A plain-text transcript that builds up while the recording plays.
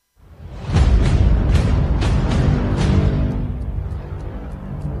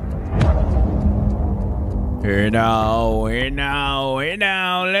Ladies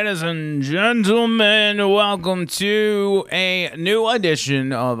and gentlemen, welcome to a new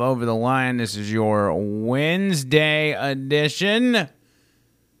edition of Over the Line. This is your Wednesday edition.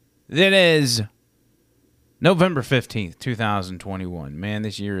 That is November 15th, 2021. Man,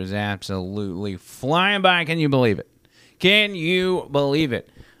 this year is absolutely flying by. Can you believe it? Can you believe it?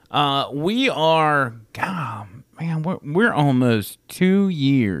 We are, God, man, we're almost 2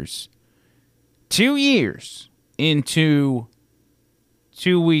 years. 2 years into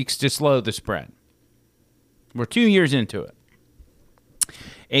 2 weeks to slow the spread. We're 2 years into it.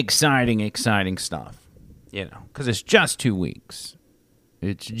 Exciting stuff. You know, because it's just 2 weeks.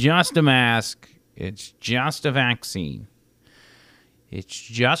 It's just a mask. It's just a vaccine. It's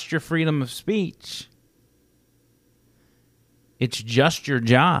just your freedom of speech. It's just your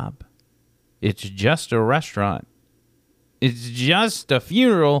job. It's just a restaurant. It's just a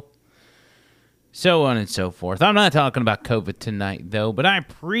funeral. So on and so forth. I'm not talking about COVID tonight, though, but I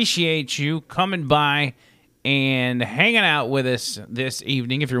appreciate you coming by and hanging out with us this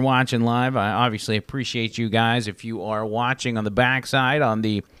evening. If you're watching live, I obviously appreciate you guys. If you are watching on the backside on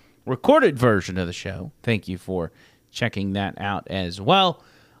the recorded version of the show, thank you for checking that out as well.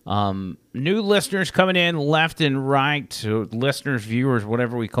 New listeners coming in left and right, so listeners, viewers,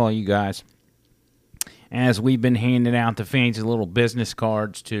 whatever we call you guys, as we've been handing out the fancy little business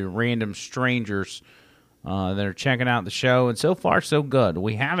cards to random strangers that are checking out the show. And so far, so good.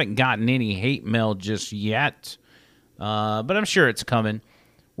 We haven't gotten any hate mail just yet, but I'm sure it's coming.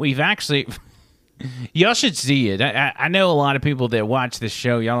 We've actually... y'all should see it. I know a lot of people that watch this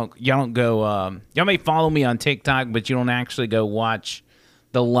show. Y'all don't go... y'all may follow me on TikTok, but you don't actually go watch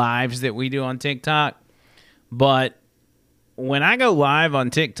the lives that we do on TikTok. But when I go live on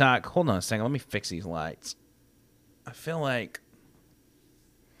TikTok, hold on a second, let me fix these lights. I feel like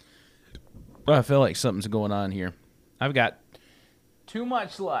something's going on here. I've got too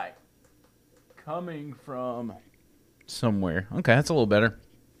much light coming from somewhere. Okay, that's a little better.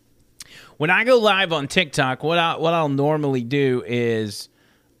 When I go live on TikTok, what I'll normally do is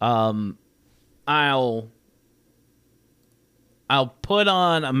I'll put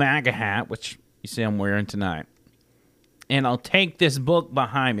on a MAGA hat, which you see I'm wearing tonight. And I'll take this book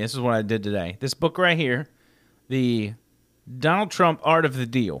behind me. This is what I did today. This book right here, the Donald Trump Art of the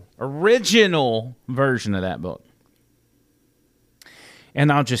Deal, original version of that book. And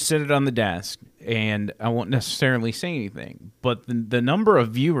I'll just sit it on the desk, and I won't necessarily say anything. But the number of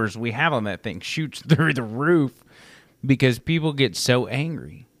viewers we have on that thing shoots through the roof because people get so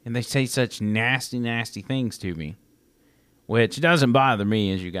angry. And they say such nasty things to me, which doesn't bother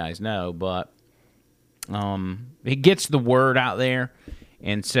me, as you guys know, but... it gets the word out there,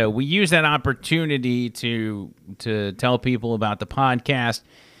 and so we use that opportunity to tell people about the podcast.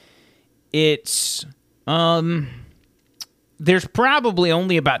 It's there's probably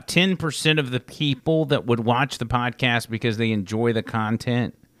only about 10% of the people that would watch the podcast because they enjoy the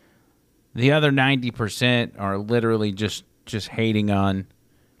content. The other 90% are literally just hating on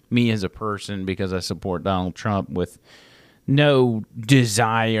me as a person because I support Donald Trump with no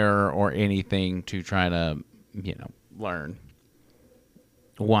desire or anything to try to, learn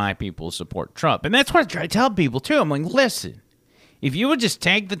why people support Trump. And that's what I try to tell people, too. I'm like, listen, if you would just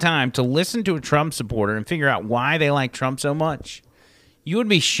take the time to listen to a Trump supporter and figure out why they like Trump so much, you would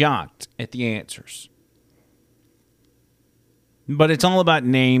be shocked at the answers. But it's all about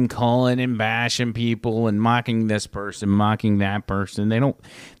name calling and bashing people and mocking this person, mocking that person. They don't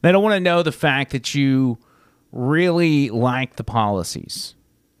want to know the fact that you really like the policies.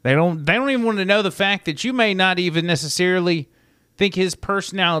 They don't even want to know the fact that you may not even necessarily think his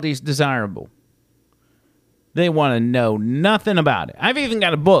personality is desirable. They want to know nothing about it. I've even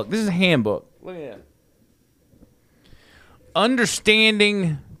got a book. This is a handbook. Look at that.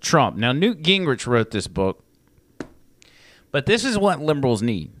 Understanding Trump. Now, Newt Gingrich wrote this book, but this is what liberals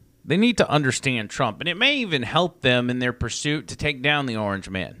need. They need to understand Trump, and it may even help them in their pursuit to take down the Orange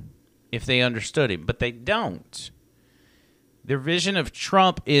Man if they understood him, but they don't. Their vision of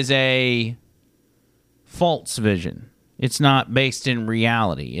Trump is a false vision. It's not based in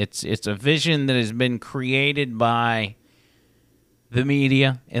reality. It's a vision that has been created by the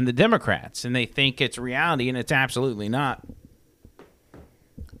media and the Democrats, and they think it's reality, and it's absolutely not.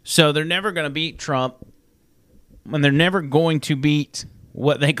 So they're never going to beat Trump, and they're never going to beat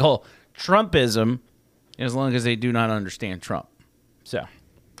what they call Trumpism as long as they do not understand Trump. So...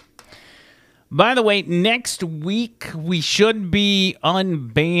 by the way, next week we should be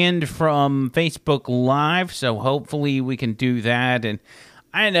unbanned from Facebook Live, so hopefully we can do that. And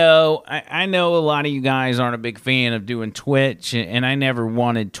I know a lot of you guys aren't a big fan of doing Twitch, and I never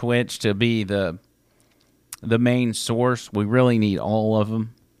wanted Twitch to be the the main source. We really need all of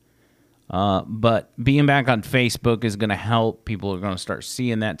them. But being back on Facebook is going to help. People are going to start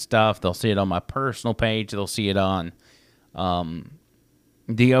seeing that stuff. They'll see it on my personal page. They'll see it on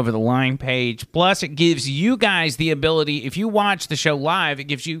the Over the Line page. Plus, it gives you guys the ability, if you watch the show live, it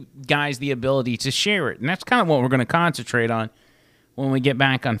gives you guys the ability to share it. And that's kind of what we're going to concentrate on when we get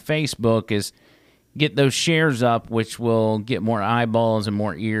back on Facebook, is get those shares up, which will get more eyeballs and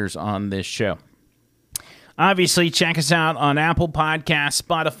more ears on this show. Obviously, check us out on Apple Podcasts,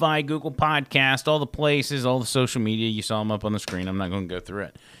 Spotify, Google Podcasts, all the places, all the social media. You saw them up on the screen. I'm not going to go through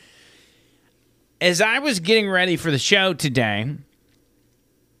it. As I was getting ready for the show today,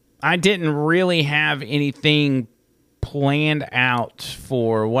 I didn't really have anything planned out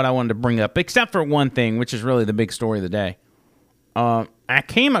for what I wanted to bring up, except for one thing, which is really the big story of the day. I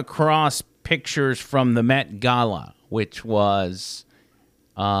came across pictures from the Met Gala, which was...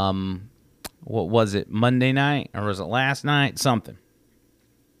 what was it, Monday night? Or was it last night? Something.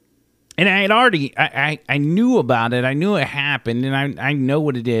 And I had already, I knew about it. I knew it happened, and I know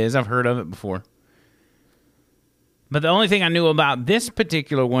what it is. I've heard of it before. But the only thing I knew about this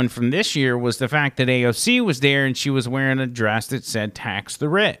particular one from this year was the fact that AOC was there, and she was wearing a dress that said, "Tax the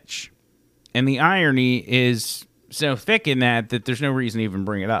Rich." And the irony is so thick in that there's no reason to even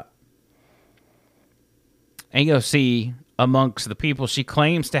bring it up. AOC, amongst the people she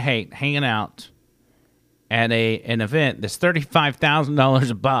claims to hate, hanging out at an event that's $35,000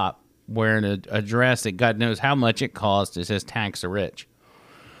 a pop, wearing a dress that God knows how much it cost. It says "Tax the Rich."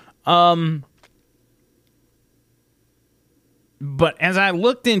 But as I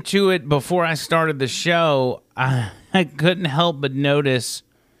looked into it before I started the show, I couldn't help but notice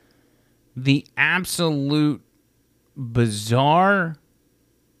the absolute bizarre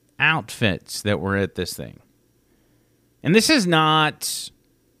outfits that were at this thing. And this is not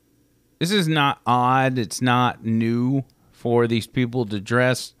odd. It's not new for these people to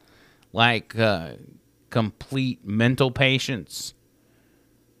dress like complete mental patients.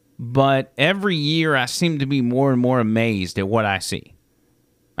 But every year I seem to be more and more amazed at what I see.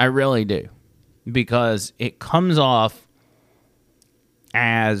 I really do. Because it comes off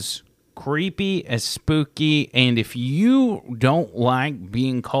as creepy, as spooky, and if you don't like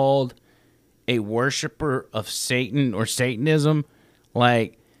being called a worshiper of Satan or Satanism,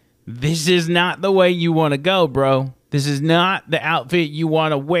 like, this is not the way you want to go, bro. This is not the outfit you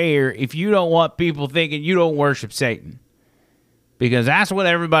want to wear if you don't want people thinking you don't worship Satan. Because that's what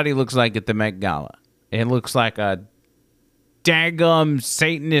everybody looks like at the Met Gala. It looks like a daggum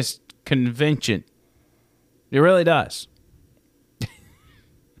Satanist convention. It really does.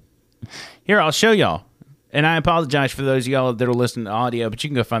 Here, I'll show y'all. And I apologize for those of y'all that are listening to audio, but you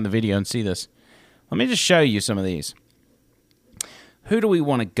can go find the video and see this. Let me just show you some of these. Who do we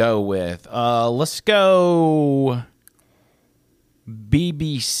want to go with? Let's go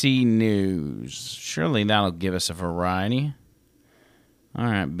BBC News. Surely that'll give us a variety. All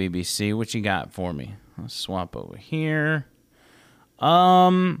right, BBC, what you got for me? Let's swap over here.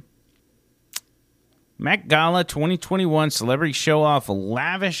 Met Gala 2021 celebrity show off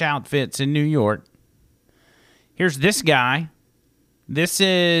lavish outfits in New York. Here's this guy. This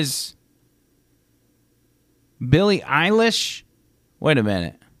is Billie Eilish. Wait a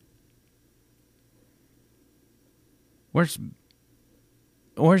minute. Where's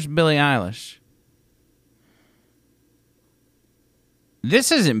Billie Eilish?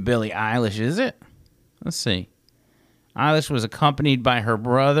 This isn't Billie Eilish, is it? Let's see. Eilish was accompanied by her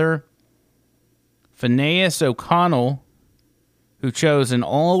brother, Phineas O'Connell, who chose an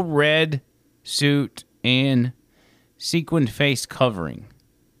all-red suit and sequined face covering.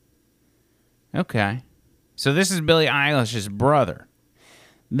 Okay. So this is Billie Eilish's brother.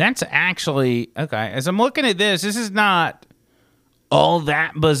 That's actually... Okay, as I'm looking at this, this is not all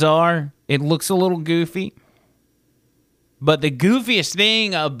that bizarre. It looks a little goofy. But the goofiest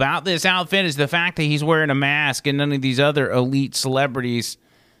thing about this outfit is the fact that he's wearing a mask and none of these other elite celebrities,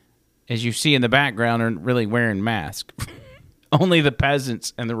 as you see in the background, are really wearing masks. Only the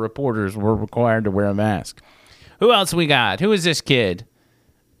peasants and the reporters were required to wear a mask. Who else we got? Who is this kid?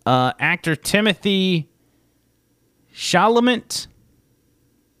 Actor Timothy Chalamet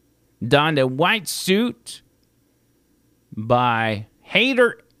donned a white suit by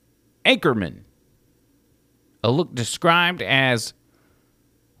Hader Ackerman. A look described as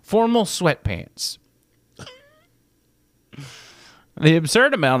formal sweatpants. The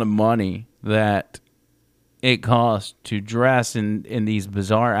absurd amount of money that it costs to dress in these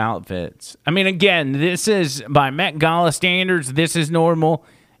bizarre outfits. I mean, again, this is, by Met Gala standards, this is normal.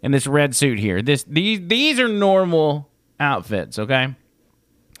 And this red suit here. These are normal outfits, okay?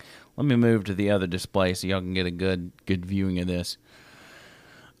 Let me move to the other display so y'all can get a good viewing of this.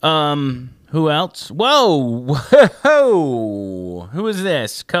 Who else? Whoa! Whoa! Who is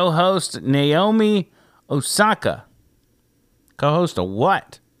this? Co-host Naomi Osaka. Co-host of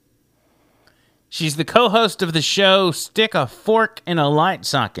what? She's the co-host of the show Stick a Fork in a Light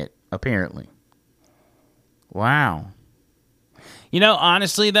Socket, apparently. Wow. You know,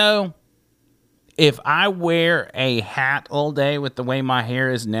 honestly, though, if I wear a hat all day with the way my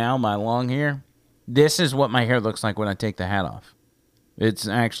hair is now, my long hair, this is what my hair looks like when I take the hat off. It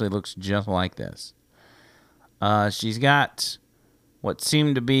actually looks just like this. She's got what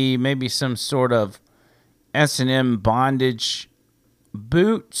seemed to be maybe some sort of S&M bondage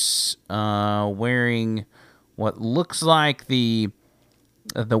boots, wearing what looks like the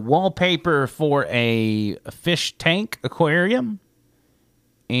wallpaper for a fish tank aquarium,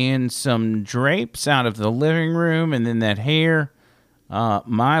 and some drapes out of the living room, and then that hair.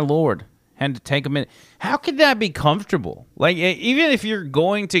 My Lord, had to take a minute. How could that be comfortable? Like, even if you're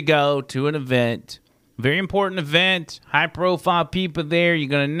going to go to an event, very important event, high profile people there, you're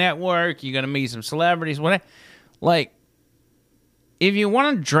going to network, you're going to meet some celebrities, whatever. Like, if you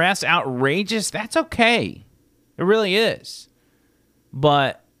want to dress outrageous, that's okay. It really is.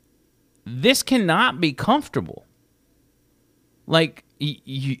 But this cannot be comfortable. Like,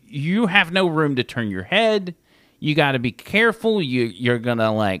 you have no room to turn your head. You got to be careful. You're going to,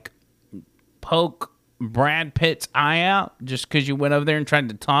 like, poke Brad Pitt's eye out just because you went over there and tried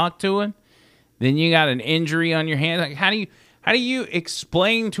to talk to him. Then you got an injury on your hand. Like, how do you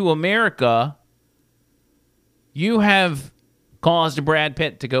explain to America you have caused Brad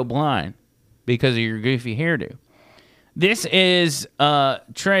Pitt to go blind because of your goofy hairdo? This is,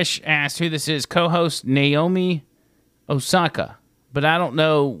 Trish asked who this is, co-host Naomi Osaka. But I don't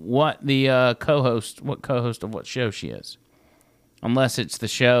know what the co-host of what show she is. Unless it's the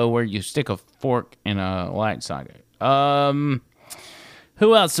show where you stick a fork in a light socket. Who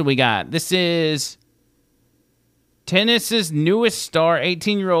else do we got? This is tennis's newest star,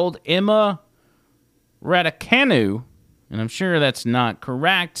 18-year-old Emma Raducanu. And I'm sure that's not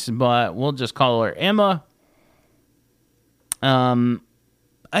correct, but we'll just call her Emma.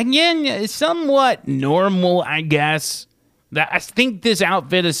 Again, somewhat normal, I guess. I think this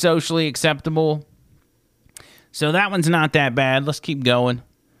outfit is socially acceptable. So that one's not that bad. Let's keep going.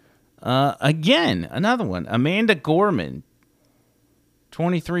 Again, another one. Amanda Gorman,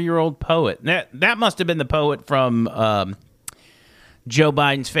 23-year-old poet. That must have been the poet from Joe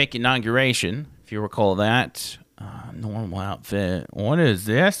Biden's fake inauguration, if you recall that. Normal outfit. What is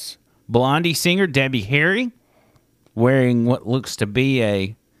this? Blondie singer Debbie Harry, wearing what looks to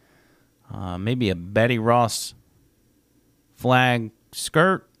be maybe a Betty Ross flag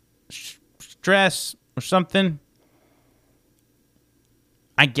skirt, dress, or something.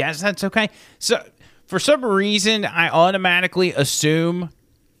 I guess that's okay. So, for some reason, I automatically assume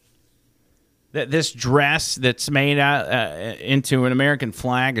that this dress that's made out into an American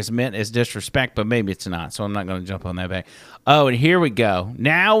flag is meant as disrespect, but maybe it's not, so I'm not going to jump on that back. Oh, and here we go.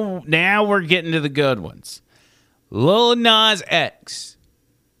 Now we're getting to the good ones. Lil Nas X,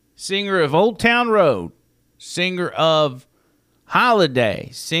 singer of Old Town Road, singer of Holiday,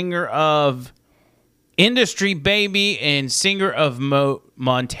 singer of Industry Baby, and singer of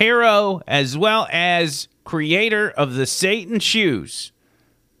Montero, as well as creator of the Satan Shoes,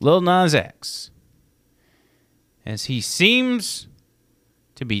 Lil Nas X, as he seems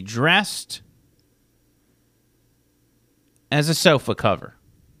to be dressed as a sofa cover.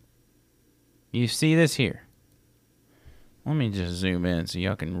 You see this here? Let me just zoom in so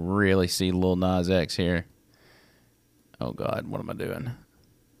y'all can really see Lil Nas X here. Oh, God, what am I doing?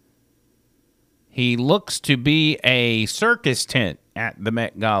 He looks to be a circus tent at the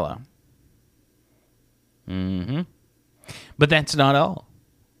Met Gala. But that's not all.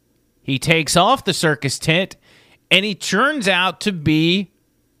 He takes off the circus tent, and he turns out to be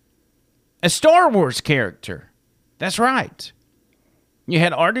a Star Wars character. That's right. You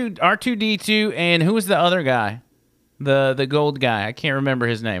had R2-D2, and who was the other guy? The gold guy. I can't remember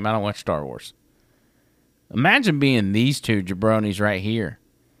his name. I don't watch Star Wars. Imagine being these two jabronis right here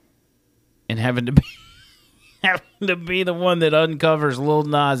and having to be the one that uncovers Lil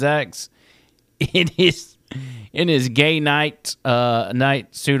Nas X in his gay knight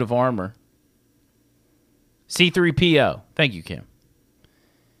suit of armor. C-3PO. Thank you, Kim.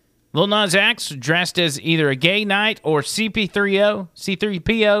 Lil Nas X dressed as either a gay knight or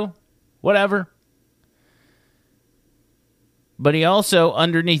C-3PO, whatever. But he also,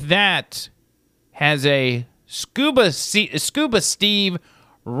 underneath that, has a Scuba Steve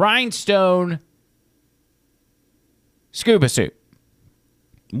rhinestone scuba suit.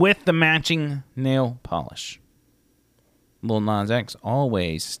 with the matching nail polish. Lil Nas X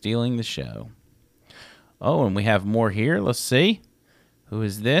always stealing the show. Oh, and we have more here. Let's see. Who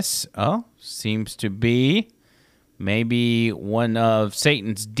is this? Oh, seems to be maybe one of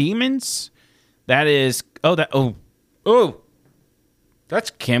Satan's demons. That is... Oh!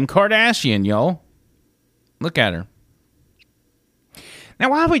 That's Kim Kardashian, y'all. Look at her. Now,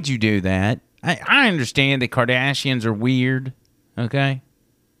 why would you do that? I understand that Kardashians are weird, okay?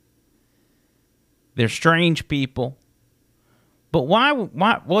 They're strange people. But why?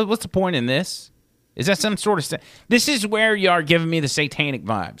 What's the point in this? Is that some sort of... This is where you are giving me the satanic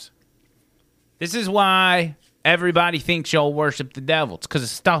vibes. This is why everybody thinks y'all worship the devil. It's because of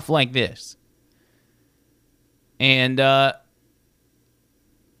stuff like this. And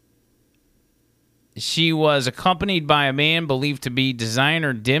she was accompanied by a man believed to be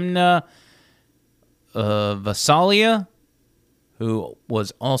designer Dimna Vasalia, who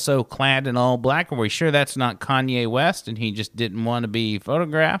was also clad in all black. Are we sure that's not Kanye West and he just didn't want to be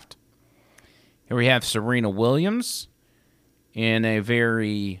photographed? Here we have Serena Williams in a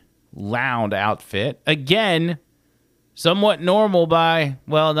very loud outfit. Again, somewhat normal by...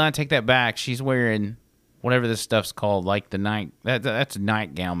 Well, no, I take that back. She's wearing whatever this stuff's called, like the night... That's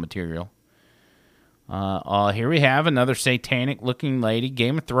nightgown material. Here we have another satanic-looking lady,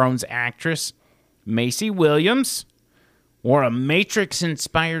 Game of Thrones actress, Macy Williams, wore a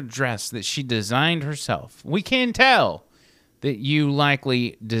Matrix-inspired dress that she designed herself. We can tell that you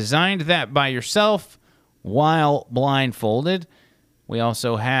likely designed that by yourself while blindfolded. We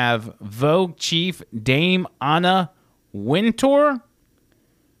also have Vogue chief Dame Anna Wintour,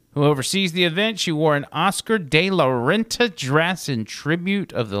 who oversees the event. She wore an Oscar de la Renta dress in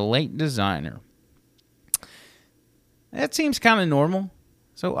tribute of the late designer. That seems kind of normal.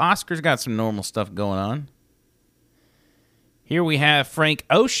 So Oscar's got some normal stuff going on. Here we have Frank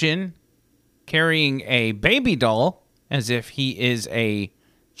Ocean carrying a baby doll as if he is a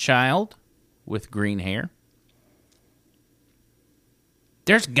child with green hair.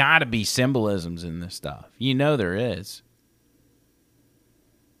 There's got to be symbolisms in this stuff. You know there is.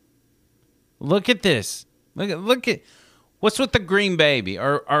 Look at this. Look at what's with the green baby.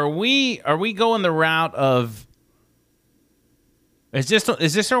 Are we going the route of... Is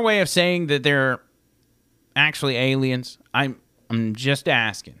this our way of saying that they're actually aliens? I'm just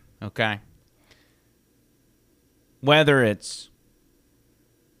asking, okay? Whether it's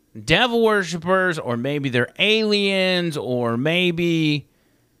devil worshippers, or maybe they're aliens, or maybe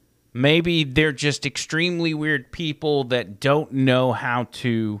they're just extremely weird people that don't know how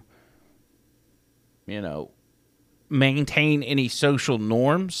to, maintain any social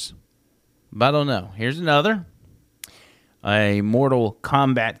norms. But I don't know. Here's another. A Mortal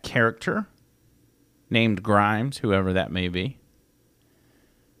Kombat character named Grimes, whoever that may be.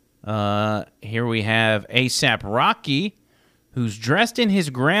 Here we have A$AP Rocky, who's dressed in his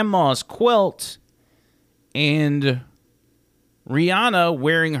grandma's quilt, and Rihanna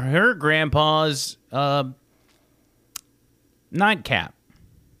wearing her grandpa's nightcap.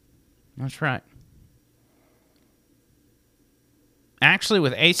 That's right. Actually,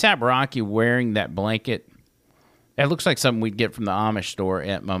 with A$AP Rocky wearing that blanket, it looks like something we'd get from the Amish store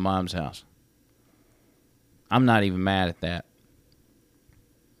at my mom's house. I'm not even mad at that.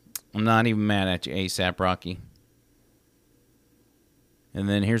 I'm not even mad at you, A$AP Rocky. And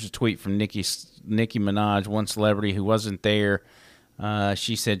then here's a tweet from Nicki Minaj, one celebrity who wasn't there.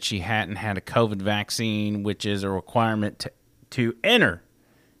 She said she hadn't had a COVID vaccine, which is a requirement to enter.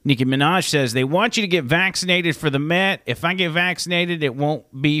 Nicki Minaj says, they want you to get vaccinated for the Met. If I get vaccinated, it won't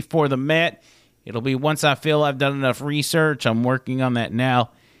be for the Met. It'll be once I feel I've done enough research. I'm working on that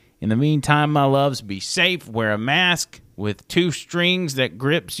now. In the meantime, my loves, be safe. Wear a mask with 2 strings that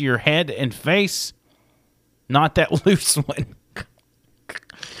grips your head and face. Not that loose one.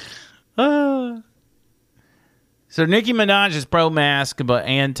 So Nicki Minaj is pro-mask, but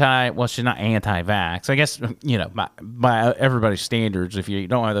she's not anti-vax. I guess, by everybody's standards, if you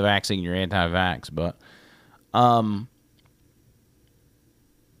don't have the vaccine, you're anti-vax. But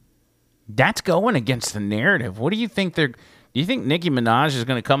that's going against the narrative. What do you think do you think Nicki Minaj is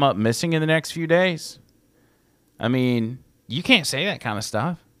going to come up missing in the next few days? I mean, you can't say that kind of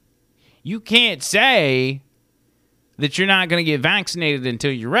stuff. You can't say that you're not going to get vaccinated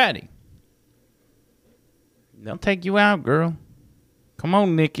until you're ready. They'll take you out, girl. Come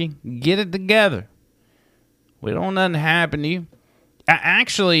on, Nicki. Get it together. We don't want nothing to happen to you. I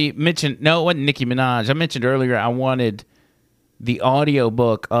actually mentioned... No, it wasn't Nicki Minaj. I mentioned earlier I wanted the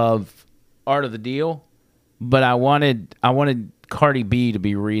audiobook of Art of the Deal, but I wanted Cardi B to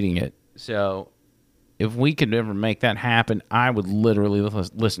be reading it. So If we could ever make that happen, I would literally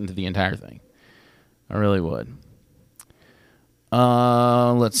listen to the entire thing. I really would.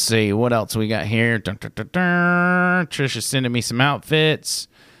 Let's see. What else we got here? Trisha's sending me some outfits.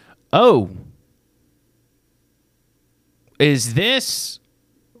 Oh. Is this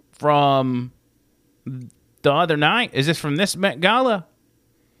from the other night? Is this from this Met Gala?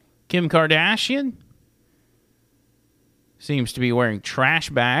 Kim Kardashian seems to be wearing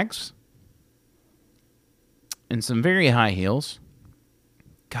trash bags and some very high heels.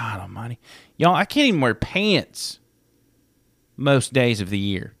 God almighty. Y'all, I can't even wear pants most days of the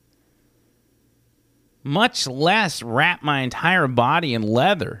year. Much less wrap my entire body in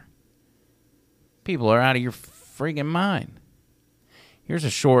leather. People are out of your friggin' mind. Here's a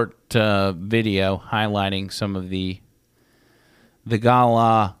short video highlighting some of the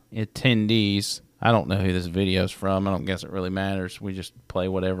gala attendees. I don't know who this video's from. I don't guess it really matters. We just play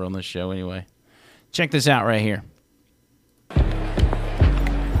whatever on this show anyway. Check this out right here.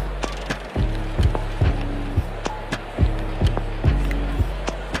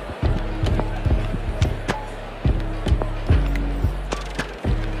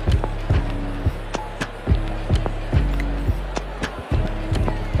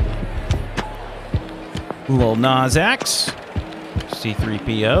 Lil Nas X,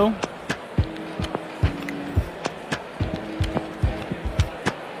 C3PO.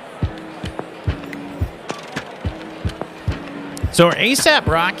 So are ASAP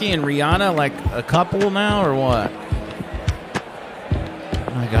Rocky and Rihanna like a couple now or what?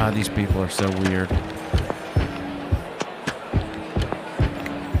 Oh my God, these people are so weird.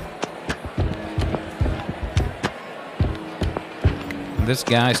 This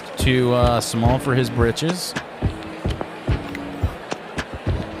guy's too small for his britches.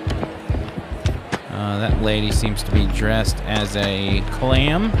 That lady seems to be dressed as a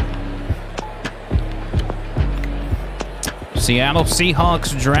clam. Seattle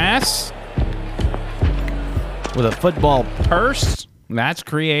Seahawks dress with a football purse. That's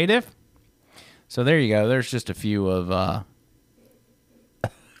creative. So there you go. There's just a few of...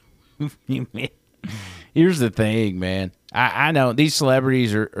 Here's the thing, man. I know these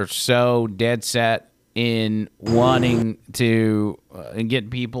celebrities are so dead set in wanting to get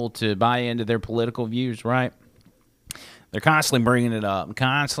people to buy into their political views, right? They're constantly bringing it up,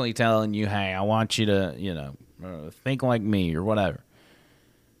 constantly telling you, hey, I want you to, think like me or whatever.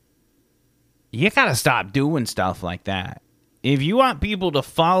 You got to stop doing stuff like that. If you want people to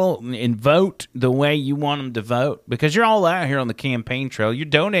follow and vote the way you want them to vote, because you're all out here on the campaign trail, you're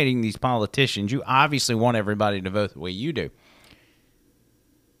donating these politicians, you obviously want everybody to vote the way you do.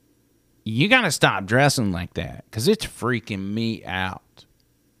 You got to stop dressing like that because it's freaking me out.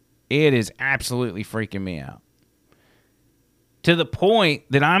 It is absolutely freaking me out. To the point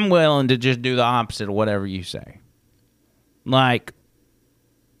that I'm willing to just do the opposite of whatever you say. Like,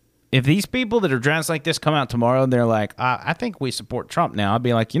 if these people that are dressed like this come out tomorrow and they're like, I think we support Trump now, I'd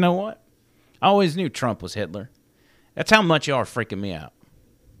be like, you know what? I always knew Trump was Hitler. That's how much y'all are freaking me out.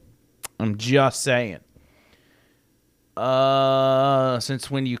 I'm just saying.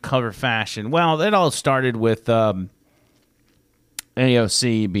 Since when do you cover fashion? Well, it all started with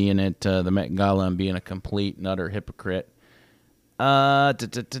AOC being at the Met Gala and being a complete and utter hypocrite. Yeah,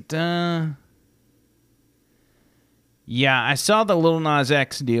 I saw the Lil Nas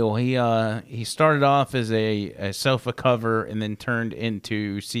X deal. He started off as a sofa cover and then turned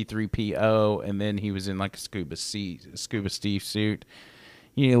into C3PO, and then he was in like a Scuba Steve suit.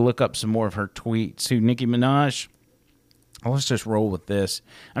 You need to look up some more of her tweets. Who, Nicki Minaj? Let's just roll with this.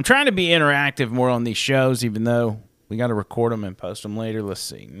 I'm trying to be interactive more on these shows, even though we got to record them and post them later. Let's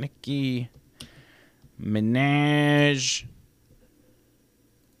see. Nicki Minaj.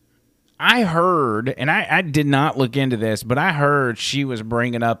 I heard, and I did not look into this, but I heard she was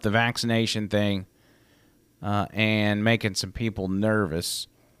bringing up the vaccination thing and making some people nervous.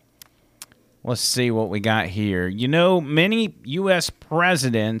 Let's see what we got here. You know, many U.S.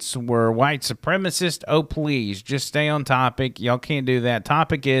 presidents were white supremacists. Oh, please, just stay on topic. Y'all can't do that.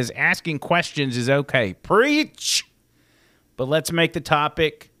 Topic is asking questions is okay. Preach! But let's make the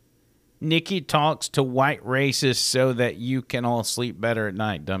topic Nicki talks to white racists so that you can all sleep better at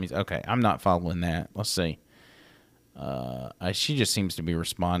night, dummies. Okay, I'm not following that. Let's see. She just seems to be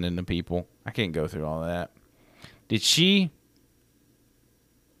responding to people. I can't go through all that. Did she...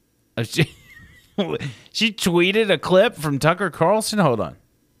 She tweeted a clip from Tucker Carlson. Hold on.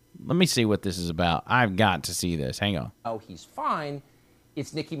 Let me see what this is about. I've got to see this. Hang on. Oh, he's fine.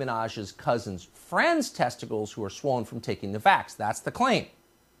 It's Nicki Minaj's cousin's friend's testicles who are swollen from taking the vax. That's the claim.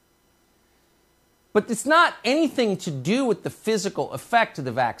 But it's not anything to do with the physical effect of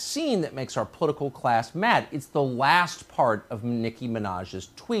the vaccine that makes our political class mad. It's the last part of Nicki Minaj's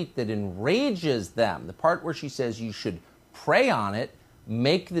tweet that enrages them. The part where she says you should pray on it,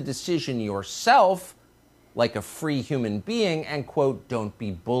 make the decision yourself like a free human being, and, quote, don't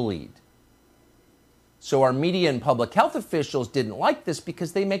be bullied. So our media and public health officials didn't like this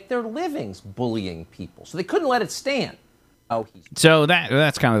because they make their livings bullying people. So they couldn't let it stand. So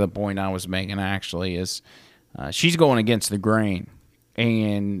that's kind of the point I was making, actually, is she's going against the grain,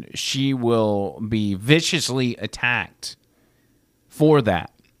 and she will be viciously attacked for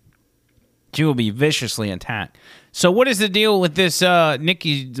that. She will be viciously attacked. So what is the deal with this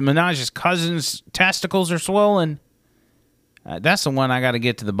Nicki Minaj's cousin's testicles are swollen? That's the one I got to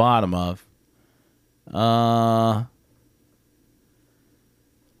get to the bottom of.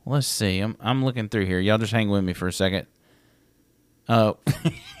 Let's see. I'm looking through here. Y'all just hang with me for a second. Oh,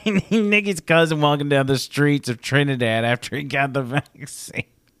 Nicki's cousin walking down the streets of Trinidad after he got the vaccine.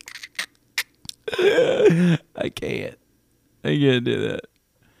 I can't do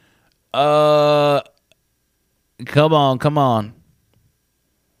that. Come on.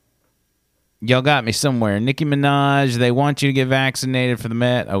 Y'all got me somewhere. Nicki Minaj, they want you to get vaccinated for the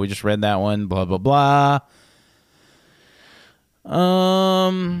Met. Oh, we just read that one. Blah, blah, blah.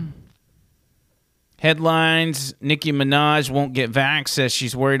 Headlines, Nicki Minaj won't get vaxxed, says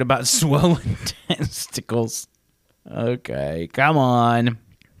she's worried about swollen testicles. Okay, come on.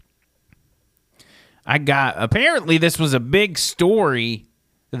 Apparently this was a big story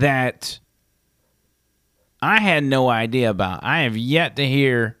that I had no idea about. I have yet to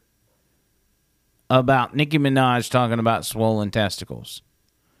hear about Nicki Minaj talking about swollen testicles.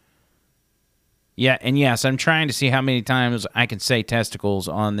 Yeah, and yes, I'm trying to see how many times I can say testicles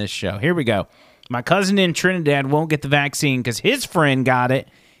on this show. Here we go. My cousin in Trinidad won't get the vaccine because his friend got it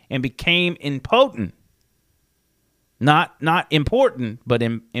and became impotent. Not important, but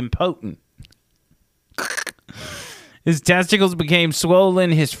impotent. His testicles became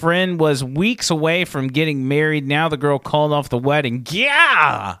swollen. His friend was weeks away from getting married. Now the girl called off the wedding.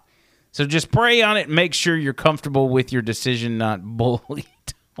 Yeah! So just pray on it and make sure you're comfortable with your decision, not bullied.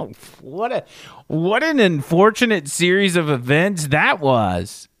 Oh, what an unfortunate series of events that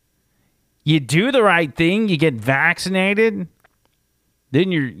was. You do the right thing, you get vaccinated,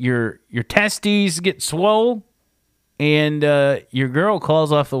 then your testes get swole, and your girl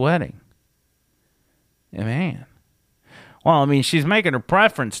calls off the wedding. Yeah, man. Well, I mean, she's making her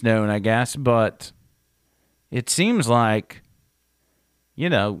preference known, I guess, but it seems like,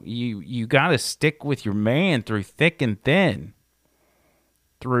 you got to stick with your man through thick and thin,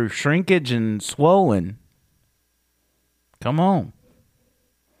 through shrinkage and swollen. Come on.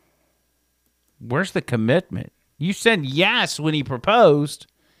 Where's the commitment? You said yes when he proposed,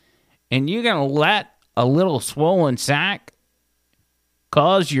 and you're going to let a little swollen sack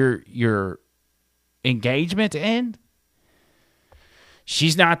cause your engagement to end?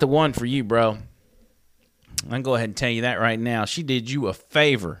 She's not the one for you, bro. I can go ahead and tell you that right now. She did you a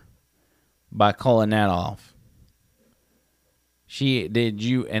favor by calling that off. She did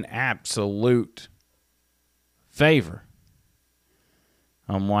you an absolute favor.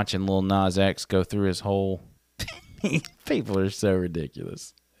 I'm watching Lil Nas X go through his whole... People are so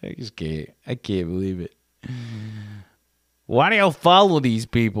ridiculous. I can't believe it. Why do y'all follow these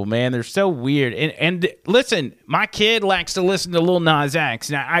people, man? They're so weird. And listen, my kid likes to listen to Lil Nas X.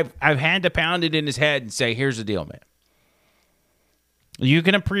 Now, I've had to pound it in his head and say, here's the deal, man. You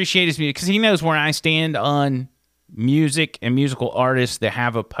can appreciate his music because he knows where I stand on music and musical artists that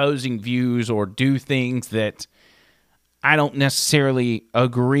have opposing views or do things that I don't necessarily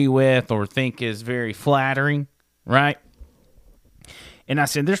agree with or think is very flattering, right? And I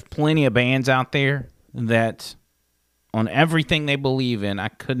said, there's plenty of bands out there that on everything they believe in, I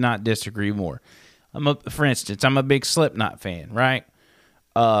could not disagree more. For instance, I'm a big Slipknot fan, right?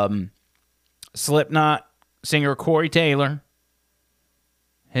 Slipknot singer Corey Taylor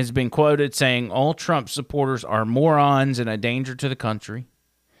has been quoted saying all Trump supporters are morons and a danger to the country.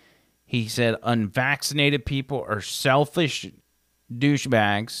 He said unvaccinated people are selfish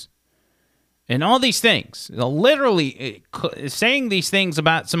douchebags. And all these things. Literally saying these things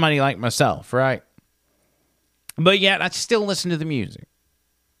about somebody like myself, right? But yet I still listen to the music.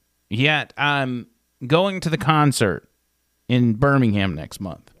 Yet I'm going to the concert in Birmingham next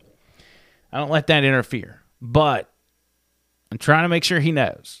month. I don't let that interfere. But I'm trying to make sure he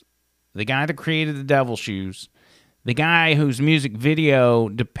knows. The guy that created the Devil Shoes, the guy whose music video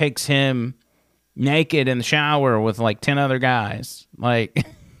depicts him naked in the shower with like 10 other guys. Like,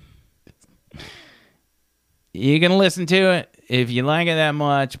 you can listen to it. if you like it that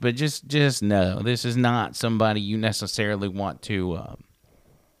much, but just know this is not somebody you necessarily want to.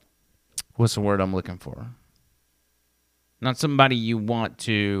 What's the word I'm looking for? Not somebody you want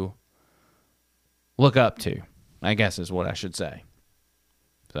to look up to, I guess is what I should say.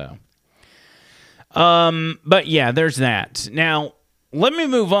 So, but yeah, there's that. Now, let me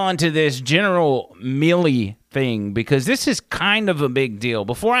move on to this General Milley thing, because this is kind of a big deal.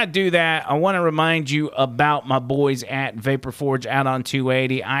 Before I do that, I want to remind you about my boys at Vapor Forge out on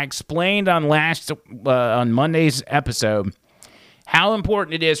 280. I explained on on Monday's episode how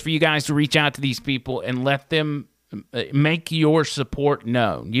important it is for you guys to reach out to these people and let them make your support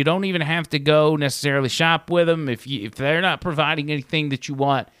known. You don't even have to go necessarily shop with them. If they're not providing anything that you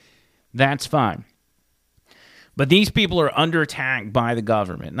want, that's fine. But these people are under attack by the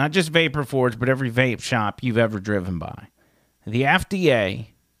government. Not just Vapor Forge, but every vape shop you've ever driven by. The FDA,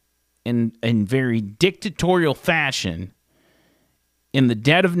 in very dictatorial fashion, in the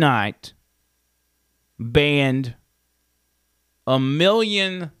dead of night, banned 1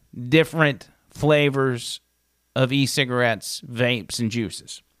 million different flavors of e-cigarettes, vapes, and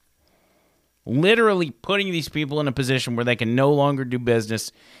juices. Literally putting these people in a position where they can no longer do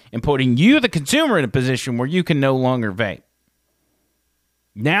business and putting you, the consumer, in a position where you can no longer vape.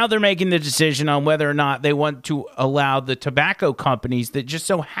 Now they're making the decision on whether or not they want to allow the tobacco companies that just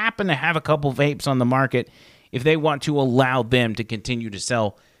so happen to have a couple vapes on the market, if they want to allow them to continue to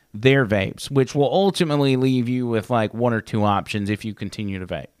sell their vapes, which will ultimately leave you with like 1 or 2 options if you continue to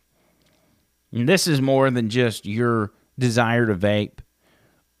vape. And this is more than just your desire to vape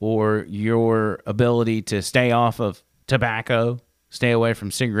or your ability to stay off of tobacco, stay away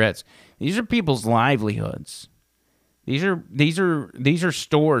from cigarettes. These are people's livelihoods. These are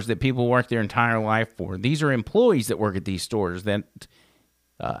stores that people work their entire life for. These are employees that work at these stores that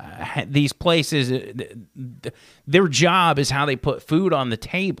these places, their job is how they put food on the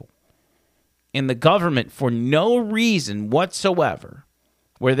table. And the government, for no reason whatsoever,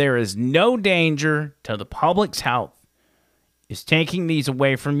 where there is no danger to the public's health, is taking these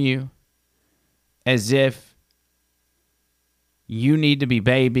away from you as if you need to be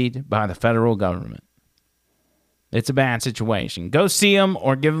babied by the federal government. It's a bad situation. Go see them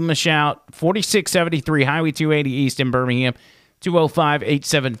or give them a shout. 4673 Highway 280 East in Birmingham.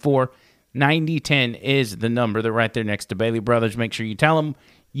 205-874-9010 is the number. They're right there next to Bailey Brothers. Make sure you tell them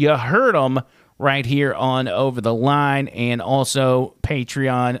you heard them right here on Over the Line, and also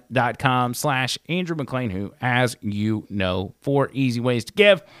patreon.com/Andrew McLean, who, as you know, 4 easy ways to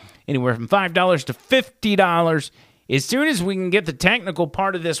give, anywhere from $5 to $50. As soon as we can get the technical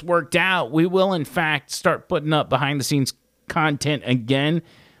part of this worked out, we will, in fact, start putting up behind-the-scenes content again.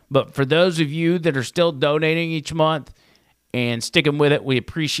 But for those of you that are still donating each month and sticking with it, we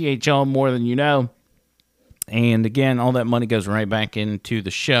appreciate y'all more than you know. And again, all that money goes right back into the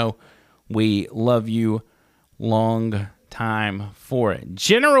show. We love you long time for it.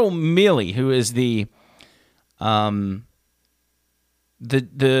 General Milley, who is the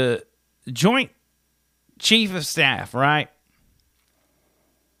Joint Chief of Staff, right?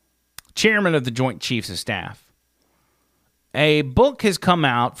 Chairman of the Joint Chiefs of Staff. A book has come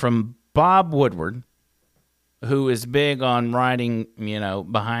out from Bob Woodward, who is big on writing,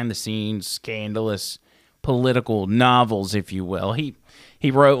 behind-the-scenes, scandalous political novels, if you will. He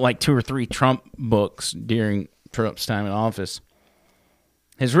wrote like 2 or 3 Trump books during Trump's time in office.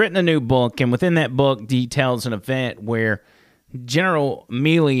 Has written a new book, and within that book details an event where General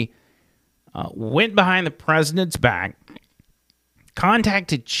Milley went behind the president's back,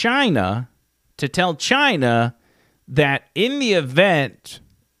 contacted China to tell China that in the event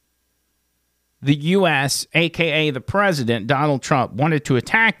the U.S., a.k.a. the president, Donald Trump, wanted to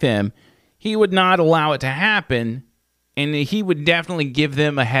attack them, he would not allow it to happen, and he would definitely give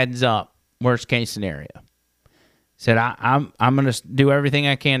them a heads up, worst case scenario. Said, I'm going to do everything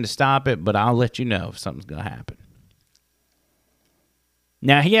I can to stop it, but I'll let you know if something's going to happen.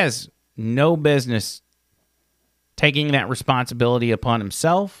 Now, he has no business taking that responsibility upon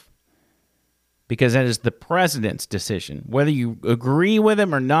himself, because that is the president's decision, whether you agree with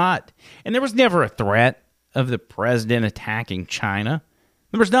him or not. And there was never a threat of the president attacking China.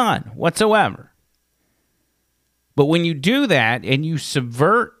 There was none whatsoever. But when you do that and you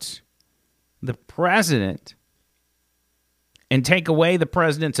subvert the president and take away the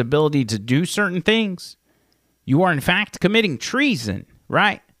president's ability to do certain things, you are in fact committing treason,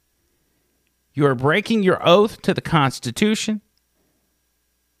 right? You are breaking your oath to the Constitution,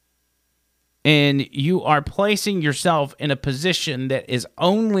 and you are placing yourself in a position that is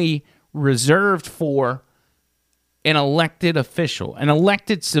only reserved for an elected official, an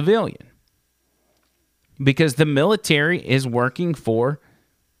elected civilian. because the military is working for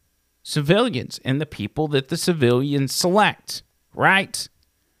civilians and the people that the civilians select, right?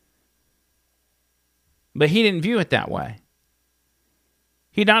 But he didn't view it that way.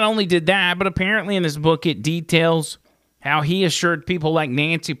 He not only did that, but apparently in his book it details how he assured people like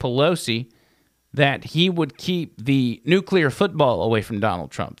Nancy Pelosi that he would keep the nuclear football away from Donald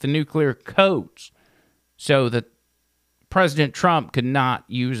Trump, the nuclear codes, so that President Trump could not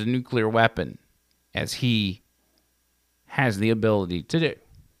use a nuclear weapon as he has the ability to do.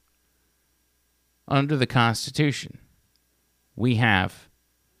 Under the Constitution, we have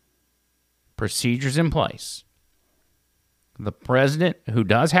procedures in place. The president, who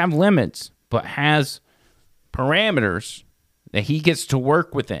does have limits, but has parameters that he gets to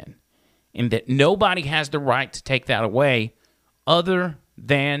work within, and that nobody has the right to take that away other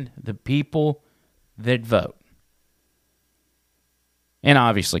than the people that vote. And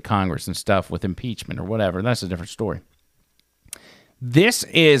obviously Congress and stuff with impeachment or whatever. That's a different story. This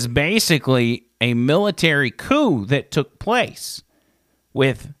is basically a military coup that took place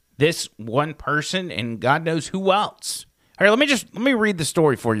with this one person and God knows who else. All right, let me read the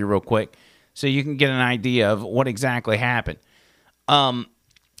story for you real quick so you can get an idea of what exactly happened.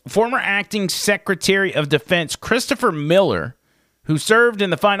 Former acting Secretary of Defense Christopher Miller, who served in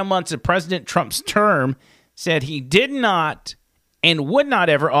the final months of President Trump's term, said he did not and would not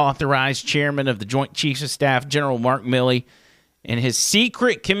ever authorize Chairman of the Joint Chiefs of Staff, General Mark Milley, in his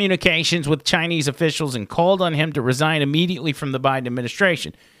secret communications with Chinese officials and called on him to resign immediately from the Biden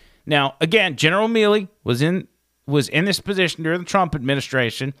administration. Now, again, General Milley was in this position during the Trump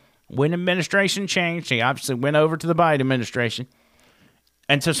administration. When administration changed, he obviously went over to the Biden administration.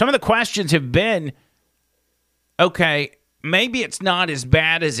 And so some of the questions have been, okay, maybe it's not as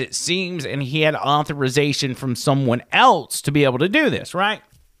bad as it seems, and he had authorization from someone else to be able to do this, right?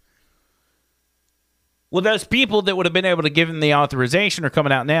 Well, those people that would have been able to give him the authorization are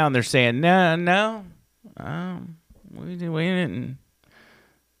coming out now, and they're saying, no, we didn't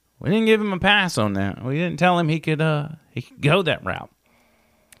give him a pass on that. We didn't tell him he could go that route.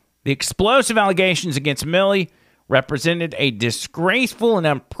 The explosive allegations against Milley represented a disgraceful and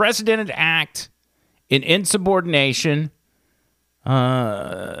unprecedented act in insubordination,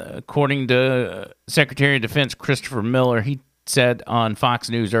 according to Secretary of Defense Christopher Miller. He said on Fox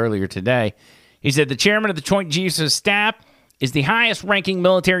News earlier today, he said the chairman of the Joint Chiefs of Staff is the highest-ranking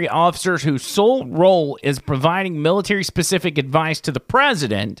military officer whose sole role is providing military-specific advice to the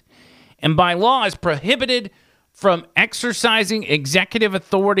president, and by law is prohibited from exercising executive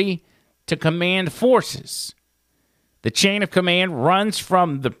authority to command forces. The chain of command runs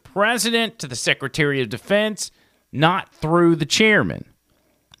from the president to the Secretary of Defense, not through the chairman.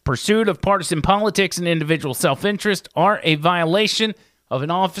 Pursuit of partisan politics and individual self-interest are a violation of an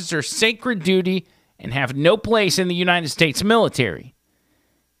officer's sacred duty and have no place in the United States military.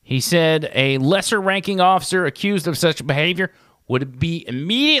 He said a lesser-ranking officer accused of such behavior would be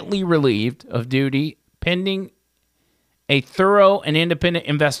immediately relieved of duty pending a thorough and independent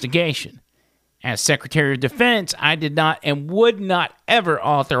investigation. As Secretary of Defense, I did not and would not ever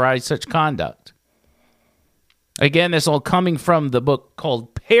authorize such conduct. Again, this all coming from the book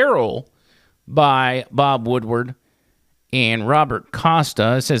called Peril by Bob Woodward and Robert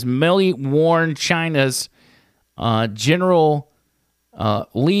Costa. It says Milley warned China's General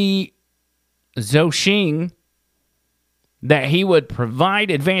Li Zhouxing that he would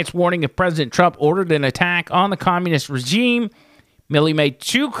provide advance warning if President Trump ordered an attack on the communist regime. Milley made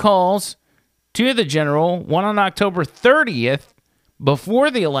 2 calls to the general, one on October 30th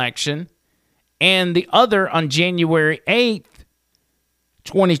before the election, and the other on January 8th,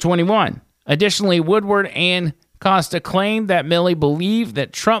 2021. Additionally, Woodward and Costa claimed that Milley believed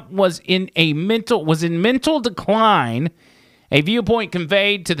that Trump was in mental decline, a viewpoint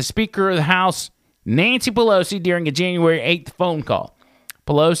conveyed to the Speaker of the House, Nancy Pelosi, during a January 8th phone call.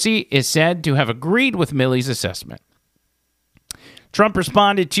 Pelosi is said to have agreed with Milley's assessment. Trump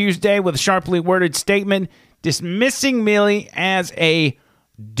responded Tuesday with a sharply worded statement dismissing Milley as a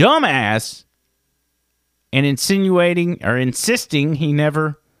dumbass and insisting he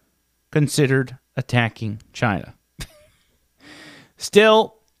never considered attacking China.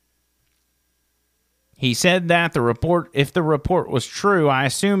 Still, he said that if the report was true, I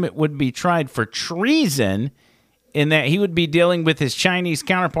assume it would be tried for treason, in that he would be dealing with his Chinese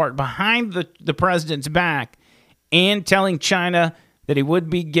counterpart behind the president's back and telling China that he would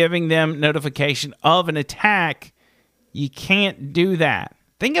be giving them notification of an attack. You can't do that.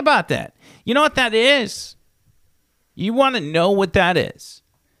 Think about that. You know what that is? You want to know what that is?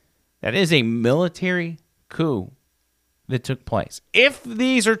 That is a military coup that took place. If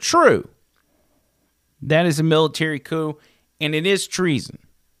these are true, That is a military coup, and it is treason.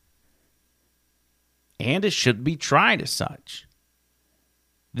 And it should be tried as such.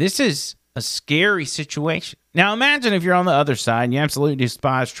 This is a scary situation. Now imagine if you're on the other side and you absolutely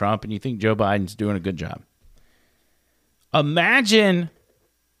despise Trump and you think Joe Biden's doing a good job. Imagine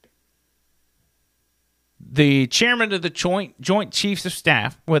the chairman of the Joint Chiefs of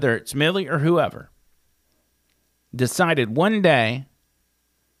Staff, whether it's Milley or whoever, decided one day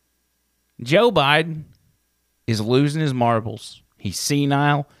Joe Biden is losing his marbles. He's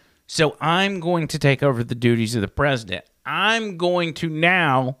senile. So I'm going to take over the duties of the president. I'm going to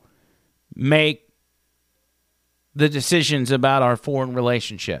now make the decisions about our foreign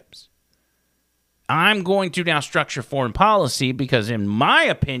relationships. I'm going to now structure foreign policy because, in my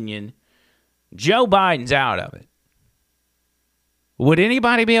opinion, Joe Biden's out of it. Would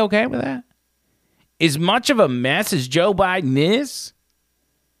anybody be okay with that? As much of a mess as Joe Biden is,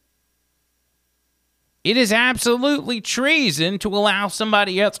 it is absolutely treason to allow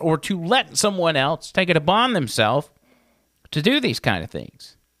somebody else or to let someone else take it upon themselves to do these kind of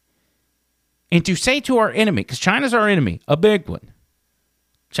things. And to say to our enemy, because China's our enemy, a big one.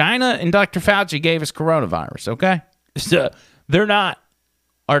 China and Dr. Fauci gave us coronavirus, okay? So they're not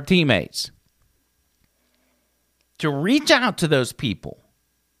our teammates. To reach out to those people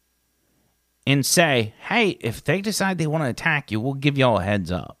and say, hey, if they decide they want to attack you, we'll give y'all a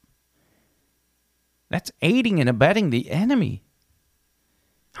heads up. That's aiding and abetting the enemy.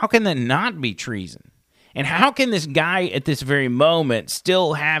 How can that not be treason? And how can this guy at this very moment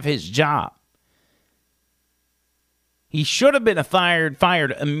still have his job? He should have been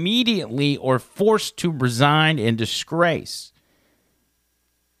fired immediately or forced to resign in disgrace.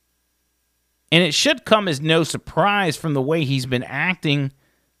 And it should come as no surprise from the way he's been acting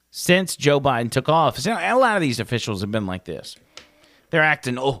since Joe Biden took office. A lot of these officials have been like this. They're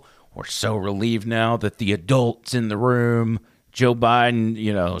acting, we're so relieved now that the adults in the room, Joe Biden,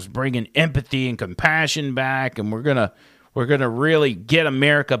 is bringing empathy and compassion back, and we're gonna really get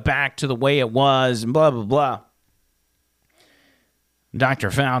America back to the way it was, and blah, blah, blah. Dr.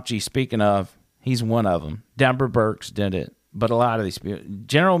 Fauci, speaking of, he's one of them. Deborah Birx did it, but a lot of these people,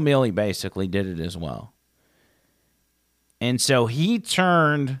 General Milley basically did it as well. And so he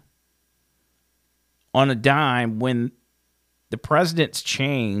turned on a dime when the president's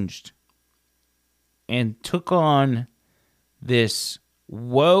changed and took on this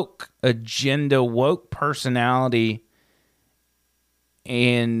woke agenda, woke personality,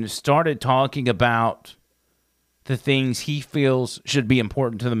 and started talking about the things he feels should be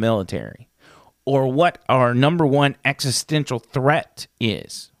important to the military, or what our number one existential threat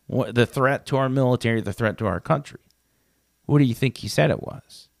is, the threat to our military, the threat to our country. What do you think he said it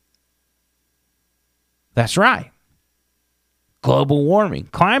was? That's right. Global warming,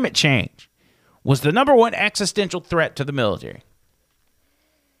 climate change was the number one existential threat to the military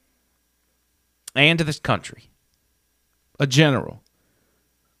and to this country. A general.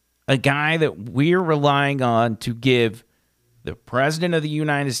 A guy that we're relying on to give the President of the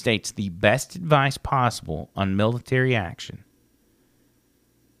United States the best advice possible on military action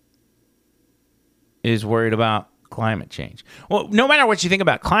is worried about climate change. Well, no matter what you think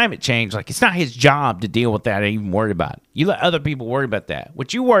about climate change, it's not his job to deal with that or even worry about it. You let other people worry about that.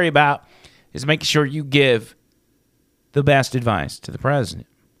 What you worry about is making sure you give the best advice to the president.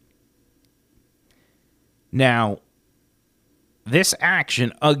 Now, this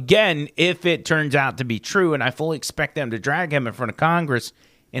action, again, if it turns out to be true, and I fully expect them to drag him in front of Congress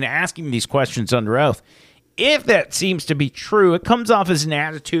and ask him these questions under oath, if that seems to be true, it comes off as an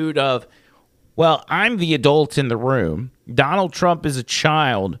attitude of, well, I'm the adult in the room. Donald Trump is a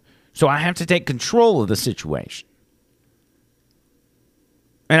child, so I have to take control of the situation.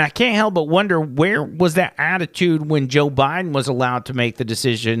 And I can't help but wonder, where was that attitude when Joe Biden was allowed to make the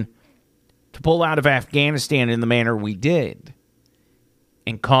decision to pull out of Afghanistan in the manner we did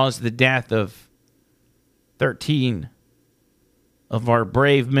and cause the death of 13 of our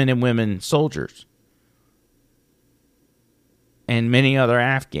brave men and women soldiers and many other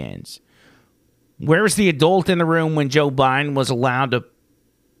Afghans? Where was the adult in the room when Joe Biden was allowed to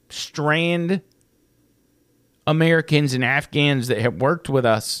strand Americans and Afghans that had worked with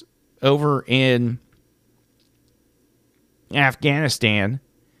us over in Afghanistan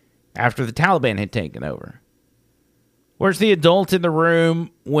after the Taliban had taken over? Where's the adult in the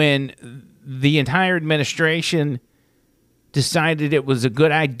room when the entire administration decided it was a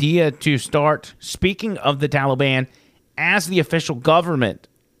good idea to start speaking of the Taliban as the official government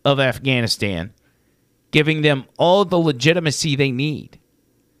of Afghanistan, giving them all the legitimacy they need?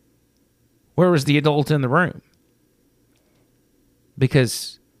 Where was the adult in the room?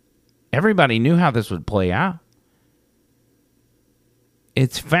 Because Everybody knew how this would play out.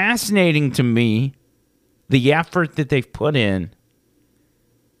 It's fascinating to me the effort that they've put in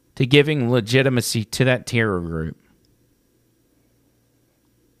to giving legitimacy to that terror group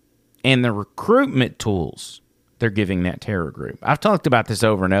and the recruitment tools they're giving that terror group. I've talked about this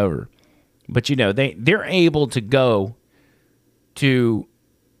over and over, but they're able to go to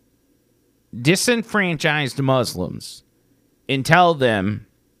disenfranchised Muslims and tell them,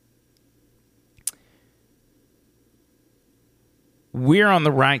 we're on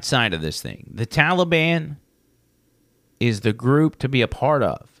the right side of this thing. The Taliban is the group to be a part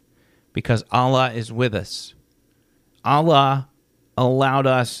of because Allah is with us. Allah allowed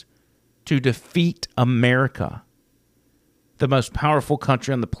us to defeat America, the most powerful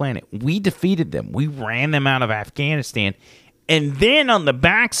country on the planet. We defeated them. We ran them out of Afghanistan. And then on the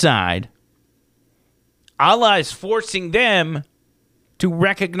backside, Allah is forcing them to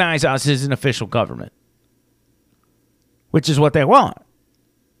recognize us as an official government, which is what they want.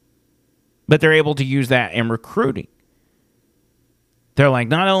 But they're able to use that in recruiting. They're like,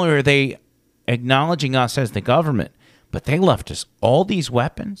 not only are they acknowledging us as the government, but they left us all these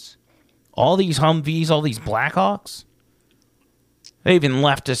weapons, all these Humvees, all these Blackhawks. They even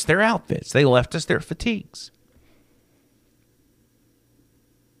left us their outfits. They left us their fatigues.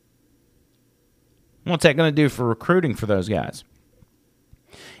 What's that going to do for recruiting for those guys?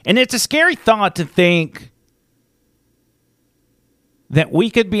 And it's a scary thought to think that we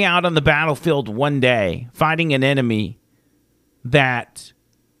could be out on the battlefield one day fighting an enemy that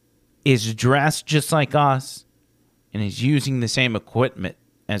is dressed just like us and is using the same equipment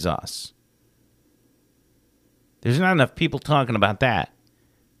as us. There's not enough people talking about that.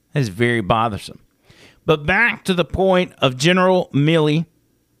 That is very bothersome. But back to the point of General Milley.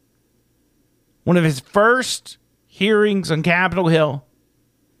 One of his first hearings on Capitol Hill,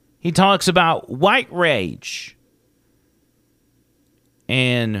 he talks about white rage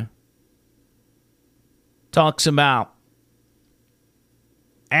and talks about,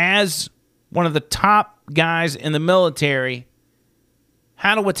 as one of the top guys in the military,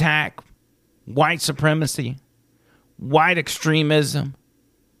 how to attack white supremacy, white extremism,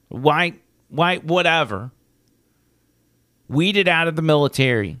 white whatever, weed it out of the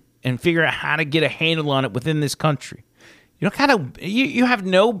military and figure out how to get a handle on it within this country. You have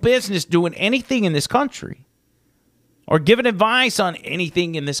no business doing anything in this country or giving advice on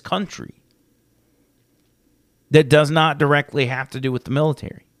anything in this country that does not directly have to do with the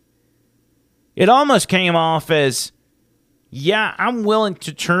military. It almost came off as, yeah, I'm willing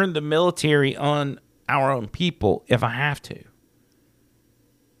to turn the military on our own people if I have to.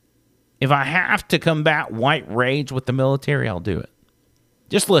 If I have to combat white rage with the military, I'll do it.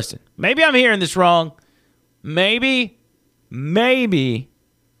 Just listen. Maybe I'm hearing this wrong. Maybe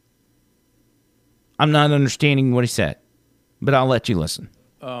I'm not understanding what he said. But I'll let you listen.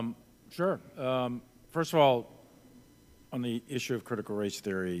 Sure. First of all, on the issue of critical race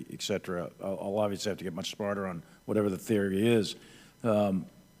theory, et cetera, I'll obviously have to get much smarter on whatever the theory is.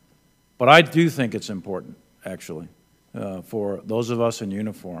 But I do think it's important, actually, for those of us in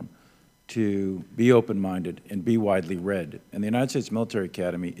uniform to be open-minded and be widely read. And the United States Military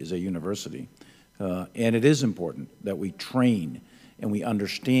Academy is a university. And it is important that we train and we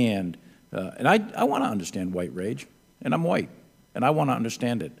understand. And I want to understand white rage, and I'm white, and I want to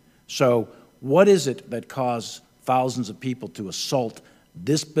understand it. So what is it that caused thousands of people to assault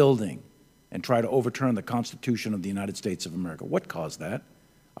this building and try to overturn the Constitution of the United States of America? What caused that?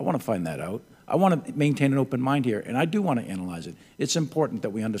 I want to find that out. I want to maintain an open mind here, and I do want to analyze it. It's important that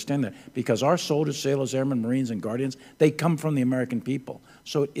we understand that because our soldiers, sailors, airmen, Marines, and Guardians, they come from the American people.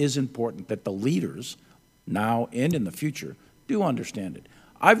 So it is important that the leaders, now and in the future, do understand it.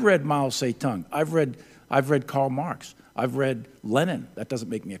 I've read Mao Zedong. I've read Karl Marx. I've read Lenin. That doesn't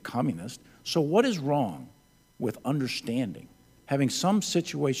make me a communist. So what is wrong with understanding, having some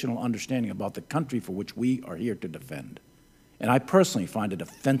situational understanding about the country for which we are here to defend? And I personally find it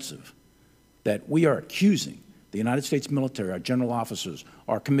offensive that we are accusing the United States military, our general officers,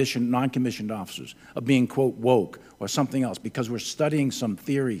 our commissioned, non-commissioned officers, of being, quote, woke or something else because we're studying some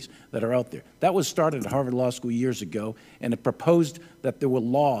theories that are out there. That was started at Harvard Law School years ago, and it proposed that there were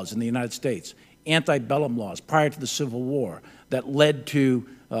laws in the United States, antebellum laws prior to the Civil War, that led to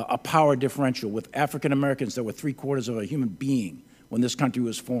a power differential with African Americans that were 3/4 of a human being when this country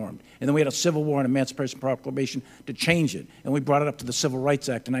was formed. And then we had a Civil War and Emancipation Proclamation to change it. And we brought it up to the Civil Rights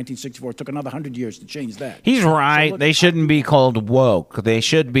Act in 1964. It took another 100 years to change that. He's right. So look, they shouldn't be called woke. They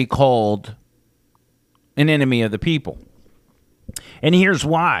should be called an enemy of the people. And here's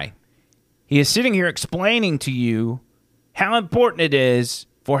why. He is sitting here explaining to you how important it is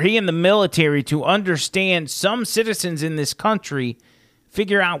for he and the military to understand some citizens in this country,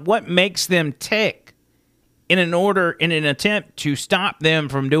 figure out what makes them tick in an attempt to stop them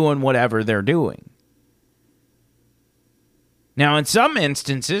from doing whatever they're doing. Now, in some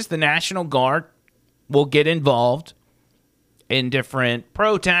instances, the National Guard will get involved in different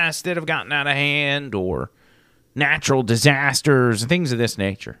protests that have gotten out of hand or natural disasters and things of this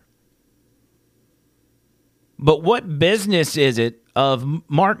nature. But what business is it of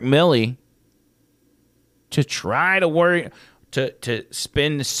Mark Milley to try to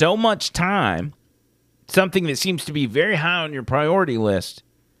spend so much time, something that seems to be very high on your priority list,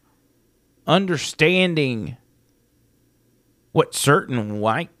 understanding what certain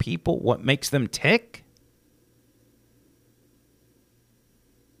white people, what makes them tick?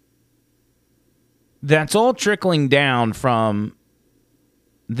 That's all trickling down from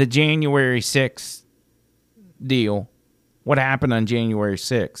the January 6th deal, what happened on January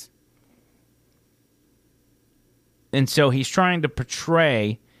 6th. And so he's trying to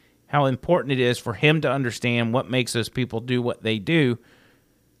portray how important it is for him to understand what makes those people do what they do.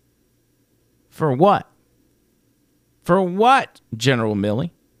 For what? For what, General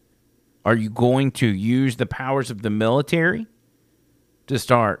Milley? Are you going to use the powers of the military to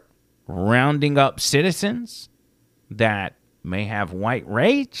start rounding up citizens that may have white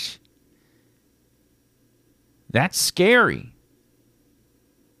rage? That's scary.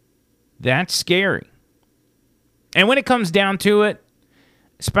 That's scary. And when it comes down to it,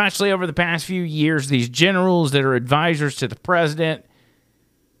 especially over the past few years, these generals that are advisors to the president,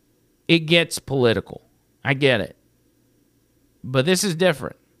 it gets political. I get it. But this is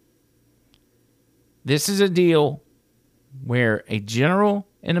different. This is a deal where a general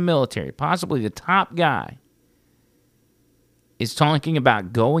in the military, possibly the top guy, is talking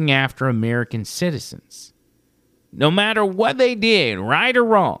about going after American citizens. No matter what they did, right or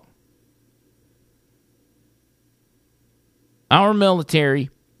wrong. Our military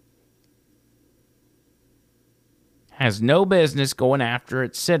has no business going after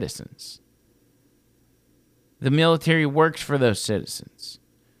its citizens. The military works for those citizens.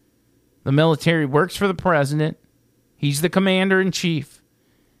 The military works for the president. He's the commander-in-chief.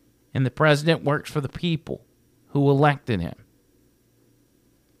 And the president works for the people who elected him.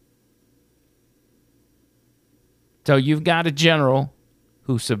 So you've got a general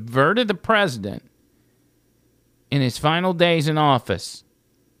who subverted the president in his final days in office.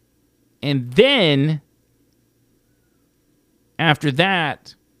 And then, after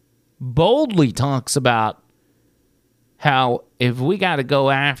that, boldly talks about how if we got to go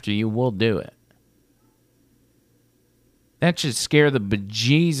after you, we'll do it. That should scare the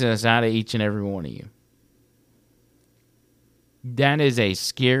bejesus out of each and every one of you. That is a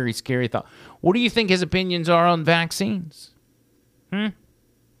scary, scary thought. What do you think his opinions are on vaccines? Where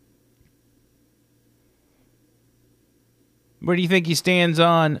do you think he stands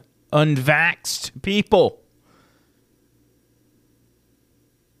on unvaxxed people?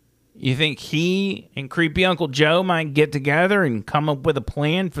 You think he and creepy Uncle Joe might get together and come up with a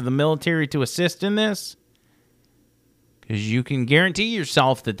plan for the military to assist in this? Because you can guarantee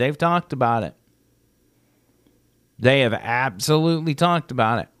yourself that they've talked about it. They have absolutely talked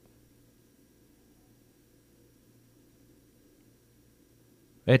about it.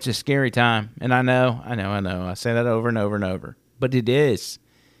 It's a scary time. And I know. I say that over and over and over. But it is.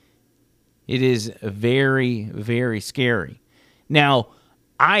 It is very, very scary. Now,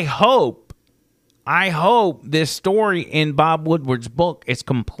 I hope this story in Bob Woodward's book is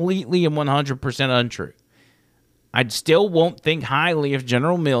completely and 100% untrue. I still won't think highly of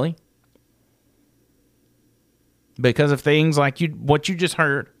General Milley because of things like what you just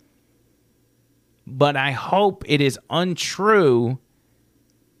heard. But I hope it is untrue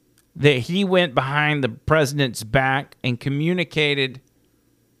that he went behind the president's back and communicated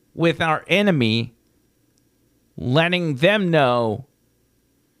with our enemy, letting them know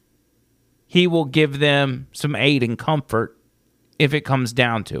he will give them some aid and comfort if it comes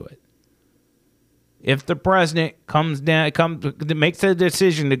down to it. If the president makes a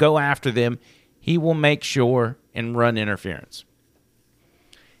decision to go after them, he will make sure and run interference.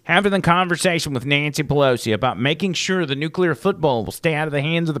 Having the conversation with Nancy Pelosi about making sure the nuclear football will stay out of the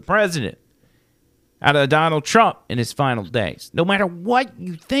hands of the president, out of Donald Trump in his final days. No matter what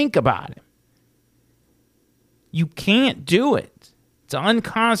you think about him, you can't do it. It's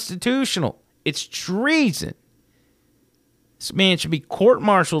unconstitutional. It's treason. This man should be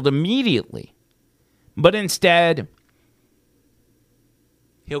court-martialed immediately. But instead,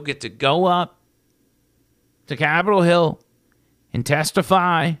 he'll get to go up to Capitol Hill and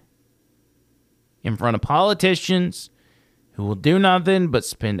testify in front of politicians who will do nothing but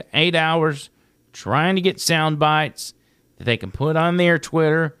spend 8 hours trying to get sound bites that they can put on their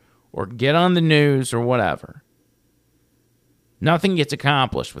Twitter or get on the news or whatever. Nothing gets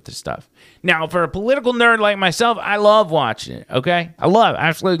accomplished with this stuff. Now, for a political nerd like myself, I love watching it, okay?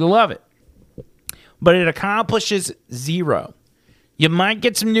 Absolutely love it. But it accomplishes zero. You might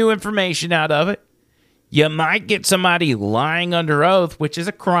get some new information out of it. You might get somebody lying under oath, which is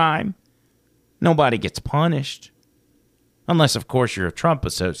a crime. Nobody gets punished. Unless, of course, you're a Trump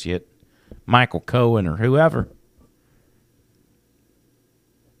associate, Michael Cohen or whoever.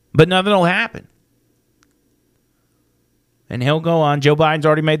 But nothing will happen. And he'll go on. Joe Biden's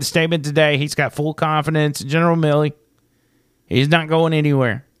already made the statement today. He's got full confidence in General Milley. He's not going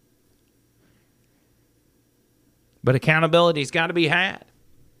anywhere. But accountability's got to be had.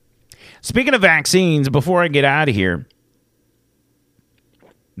 Speaking of vaccines, before I get out of here,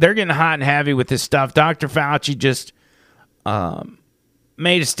 they're getting hot and heavy with this stuff. Dr. Fauci just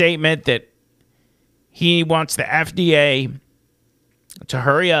made a statement that he wants the FDA to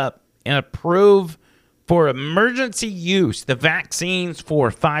hurry up and approve for emergency use the vaccines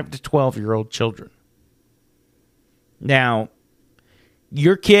for 5 to 12-year-old children. Now,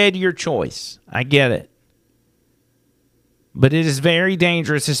 your kid, your choice. I get it. But it is very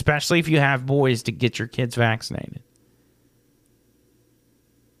dangerous, especially if you have boys, to get your kids vaccinated.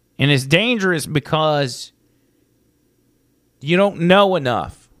 And it's dangerous because you don't know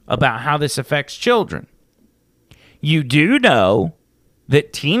enough about how this affects children. You do know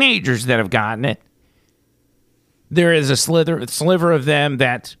that teenagers that have gotten it, there is a sliver of them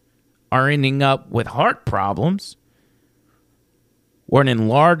that are ending up with heart problems or an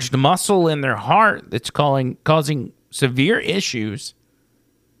enlarged muscle in their heart that's causing severe issues.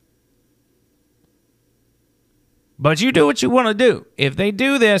 But you do what you want to do. If they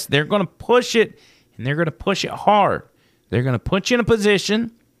do this, they're going to push it, and they're going to push it hard. They're going to put you in a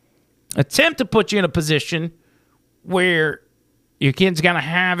position, attempt to put you in a position where your kid's going to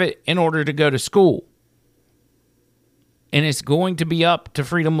have it in order to go to school. And it's going to be up to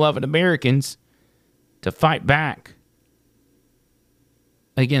freedom-loving Americans to fight back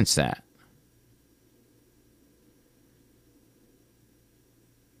against that.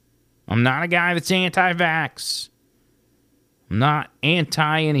 I'm not a guy that's anti-vax. I'm not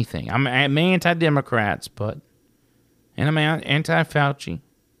anti-anything. I'm anti-Democrats, and I'm anti-Fauci.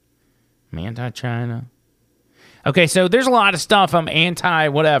 I'm anti-China. Okay, so there's a lot of stuff I'm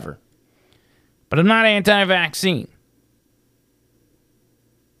anti-whatever. But I'm not anti-vaccine.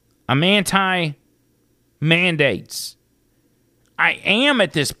 I'm anti-mandates. I am,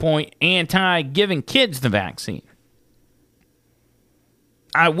 at this point, anti-giving kids the vaccine.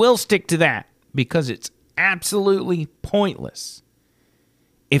 I will stick to that because it's absolutely pointless.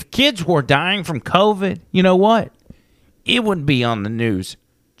 If kids were dying from COVID, you know what? It would be on the news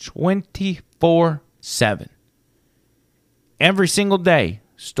 24/7. Every single day,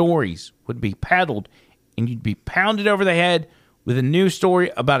 stories would be peddled, and you'd be pounded over the head with a news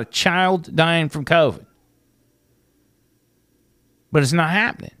story about a child dying from COVID. But it's not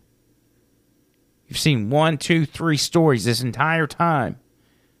happening. You've seen 1, 2, 3 stories this entire time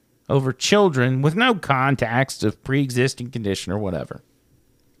over children with no context of pre-existing condition or whatever.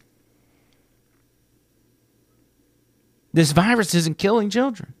 This virus isn't killing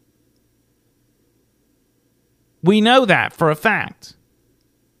children. We know that for a fact.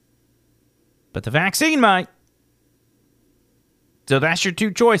 But the vaccine might. So that's your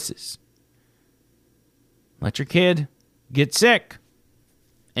two choices. Let your kid get sick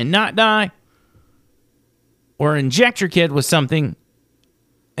and not die, or inject your kid with something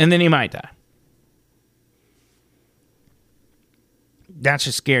and then he might die. That's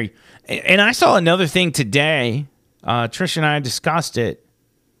just scary. And I saw another thing today. Trish and I discussed it.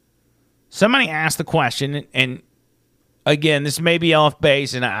 Somebody asked the question, and again, this may be off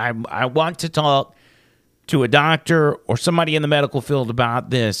base, and I want to talk to a doctor or somebody in the medical field about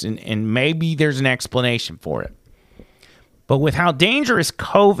this, and maybe there's an explanation for it. But with how dangerous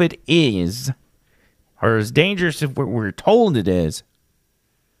COVID is, or as dangerous as we're told it is,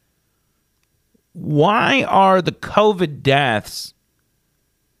 why do the COVID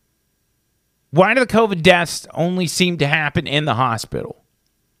deaths only seem to happen in the hospital?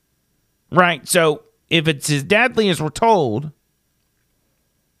 Right, so if it's as deadly as we're told,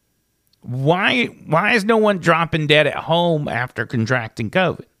 why is no one dropping dead at home after contracting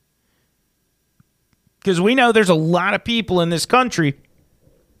COVID? Because we know there's a lot of people in this country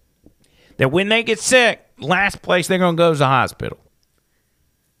that when they get sick, last place they're going to go is the hospital.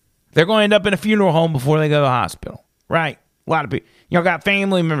 They're going to end up in a funeral home before they go to the hospital. Right? A lot of people. Got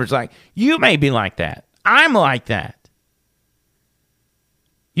family members like, you may be like that. I'm like that.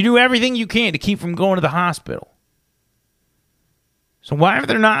 You do everything you can to keep from going to the hospital. So why have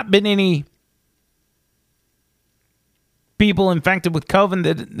there not been any people infected with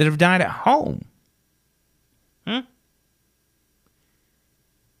COVID that have died at home?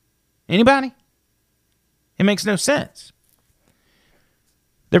 Anybody? It makes no sense.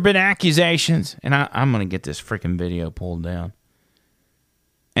 There have been accusations, and I'm going to get this freaking video pulled down.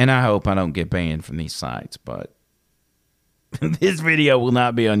 And I hope I don't get banned from these sites, but this video will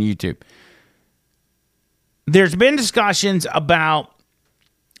not be on YouTube. There's been discussions about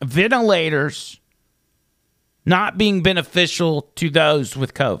ventilators not being beneficial to those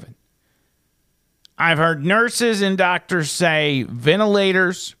with COVID. I've heard nurses and doctors say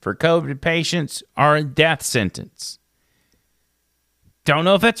ventilators for COVID patients are a death sentence. Don't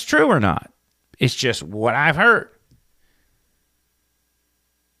know if that's true or not. It's just what I've heard.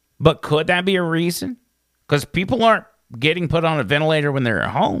 But could that be a reason? Because people aren't getting put on a ventilator when they're at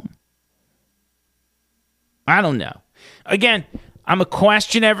home. I don't know. Again, I'm a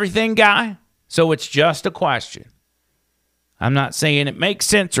question everything guy, so it's just a question. I'm not saying it makes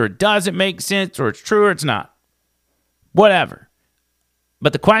sense or it doesn't make sense or it's true or it's not. Whatever.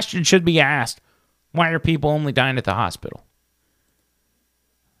 But the question should be asked, why are people only dying at the hospital?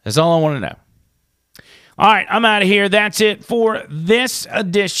 That's all I want to know. All right, I'm out of here. That's it for this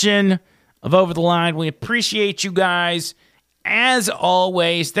edition of Over the Line. We appreciate you guys. As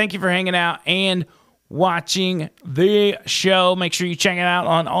always, thank you for hanging out and watching the show. Make sure you check it out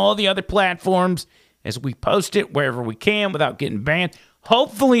on all the other platforms as we post it wherever we can without getting banned.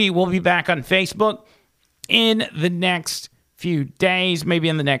 Hopefully, we'll be back on Facebook in the next few days, maybe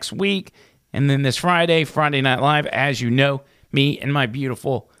in the next week. And then this Friday, Friday Night Live, as you know, me and my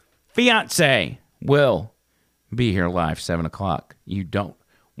beautiful fiance will be here live 7 o'clock. You don't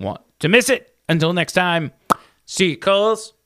want to miss it. Until next time, see you, cuz.